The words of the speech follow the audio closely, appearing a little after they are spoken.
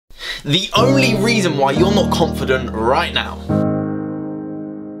The only reason why you're not confident right now.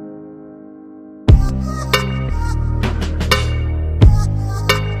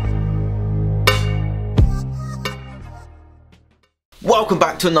 Welcome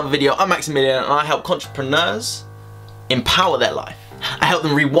back to another video. I'm Max Hindle and I help entrepreneurs empower their life. I help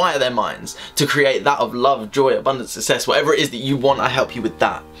them rewire their minds to create that of love, joy, abundance, success, whatever it is that you want, I help you with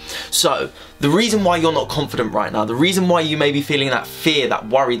that. So, the reason why you're not confident right now, the reason why you may be feeling that fear, that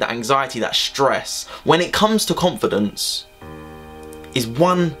worry, that anxiety, that stress, when it comes to confidence, is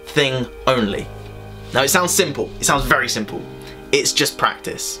one thing only. Now, it sounds simple. It sounds very simple. It's just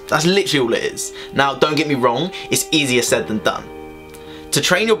practice. That's literally all it is. Now, don't get me wrong, it's easier said than done. To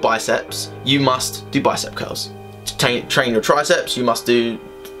train your biceps, you must do bicep curls. To train your triceps, you must do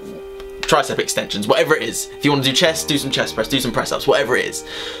tricep extensions, whatever it is. If you want to do chest, do some chest press, do some press ups, whatever it is.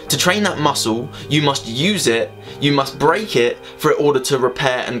 To train that muscle, you must use it, you must break it in order to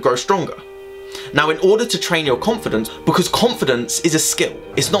repair and grow stronger. Now, in order to train your confidence, because confidence is a skill,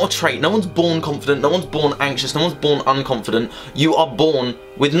 it's not a trait. No one's born confident, no one's born anxious, no one's born unconfident. You are born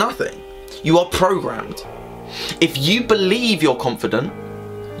with nothing. You are programmed. If you believe you're confident,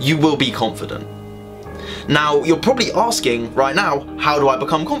 you will be confident. Now, you're probably asking right now, how do I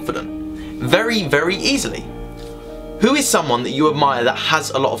become confident? Very, very easily. Who is someone that you admire that has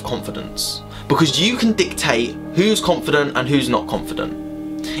a lot of confidence? Because you can dictate who's confident and who's not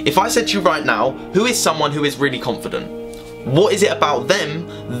confident. If I said to you right now, who is someone who is really confident? What is it about them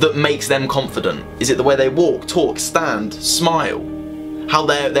that makes them confident? Is it the way they walk, talk, stand, smile? How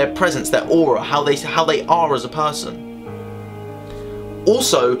their presence, their aura, how they are as a person?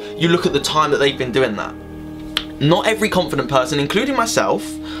 Also, you look at the time that they've been doing that. Not every confident person, including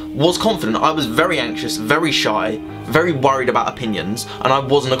myself, was confident. I was very anxious, very shy, very worried about opinions, and I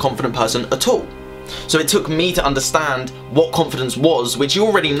wasn't a confident person at all. So it took me to understand what confidence was, which you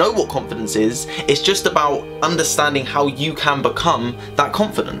already know what confidence is. It's just about understanding how you can become that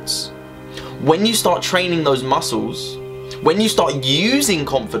confidence. When you start training those muscles, when you start using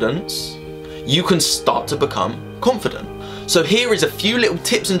confidence, you can start to become confident. So here is a few little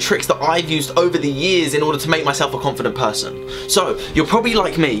tips and tricks that I've used over the years in order to make myself a confident person. So you're probably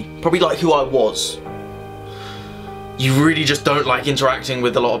like me, probably like who I was. You really just don't like interacting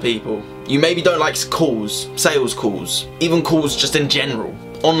with a lot of people. You maybe don't like calls, sales calls, even calls just in general,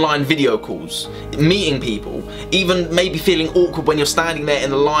 online video calls, meeting people, even maybe feeling awkward when you're standing there in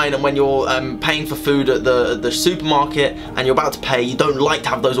the line and when you're paying for food at the supermarket and you're about to pay. You don't like to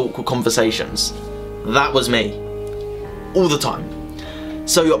have those awkward conversations. That was me. All the time.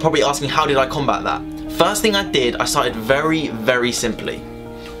 So you're probably asking, how did I combat that? First thing I did, I started very, very simply.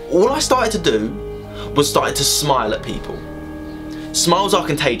 All I started to do was started to smile at people. Smiles are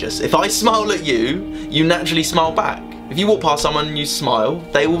contagious. If I smile at you, you naturally smile back. If you walk past someone and you smile,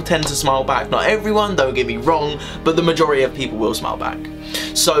 they will tend to smile back. Not everyone, don't get me wrong, but the majority of people will smile back.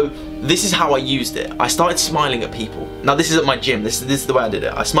 So this is how I used it. I started smiling at people. Now this is at my gym. This is the way I did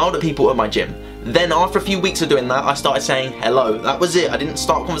it. I smiled at people at my gym. Then after a few weeks of doing that, I started saying hello. That was it. I didn't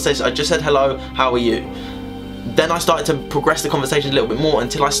start conversation. I just said hello, how are you? Then I started to progress the conversation a little bit more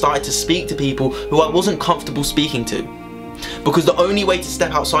until I started to speak to people who I wasn't comfortable speaking to. Because the only way to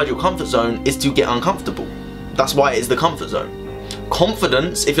step outside your comfort zone is to get uncomfortable. That's why it is the comfort zone.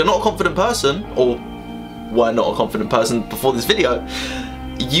 Confidence, if you're not a confident person, or were not a confident person before this video,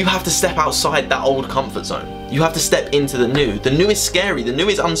 you have to step outside that old comfort zone. You have to step into the new. The new is scary, the new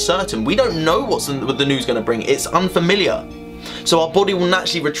is uncertain. We don't know what the new is going to bring. It's unfamiliar. So our body will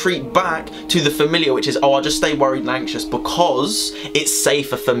naturally retreat back to the familiar, which is, oh, I'll just stay worried and anxious because it's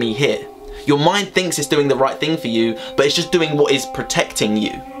safer for me here. Your mind thinks it's doing the right thing for you, but it's just doing what is protecting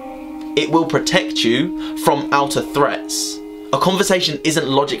you. It will protect you from outer threats. A conversation isn't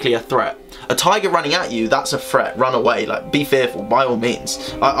logically a threat. A tiger running at you, that's a threat. Run away, like be fearful by all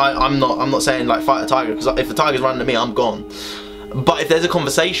means. I'm not saying like fight a tiger, because if the tiger's running at me, I'm gone. But if there's a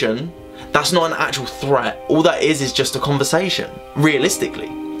conversation, that's not an actual threat. All that is just a conversation, realistically.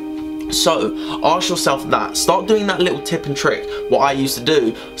 So ask yourself that. Start doing that little tip and trick. What I used to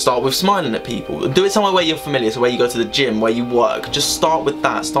do, start with smiling at people. Do it somewhere where you're familiar, so where you go to the gym, where you work. Just start with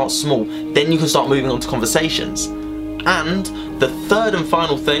that, start small. Then you can start moving on to conversations. And the fourth and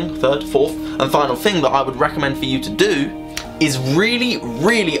final thing that I would recommend for you to do is really,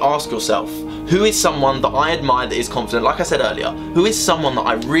 really ask yourself, who is someone that I admire that is confident? Like I said earlier, who is someone that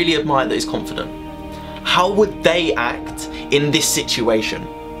I really admire that is confident? How would they act in this situation?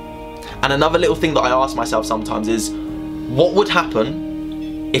 And another little thing that I ask myself sometimes is, what would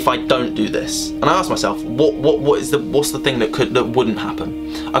happen if I don't do this? And I asked myself, what's the thing that wouldn't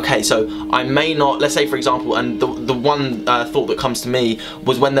happen? Okay, so I may not, let's say for example, and the one thought that comes to me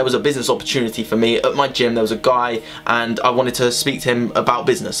was when there was a business opportunity for me at my gym. There was a guy and I wanted to speak to him about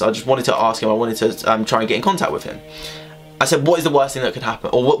business. I just wanted to ask him, I wanted to try and get in contact with him. I said, what is the worst thing that could happen?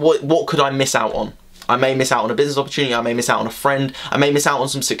 Or what could I miss out on? I may miss out on a business opportunity, I may miss out on a friend, I may miss out on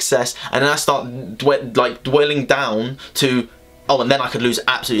some success, and then I start dwelling down to, oh, and then I could lose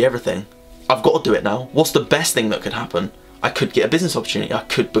absolutely everything. I've got to do it now. What's the best thing that could happen? I could get a business opportunity, I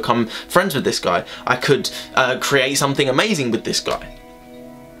could become friends with this guy, I could create something amazing with this guy.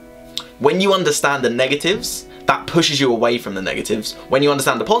 When you understand the negatives, that pushes you away from the negatives. When you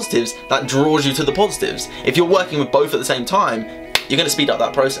understand the positives, that draws you to the positives. If you're working with both at the same time, you're going to speed up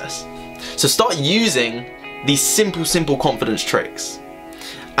that process. So start using these simple confidence tricks.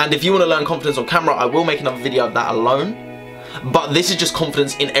 And if you want to learn confidence on camera, I will make another video of that alone. But this is just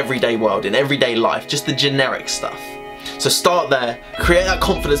confidence in everyday world, in everyday life, just the generic stuff. So start there, create that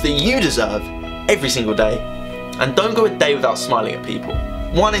confidence that you deserve every single day, and don't go a day without smiling at people.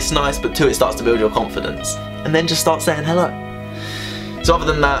 1, it's nice, but 2, it starts to build your confidence. And then just start saying hello. So other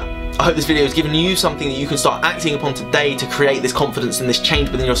than that, I hope this video has given you something that you can start acting upon today to create this confidence and this change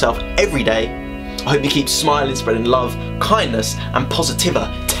within yourself every day. I hope you keep smiling, spreading love, kindness, and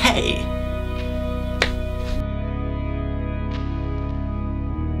positivity.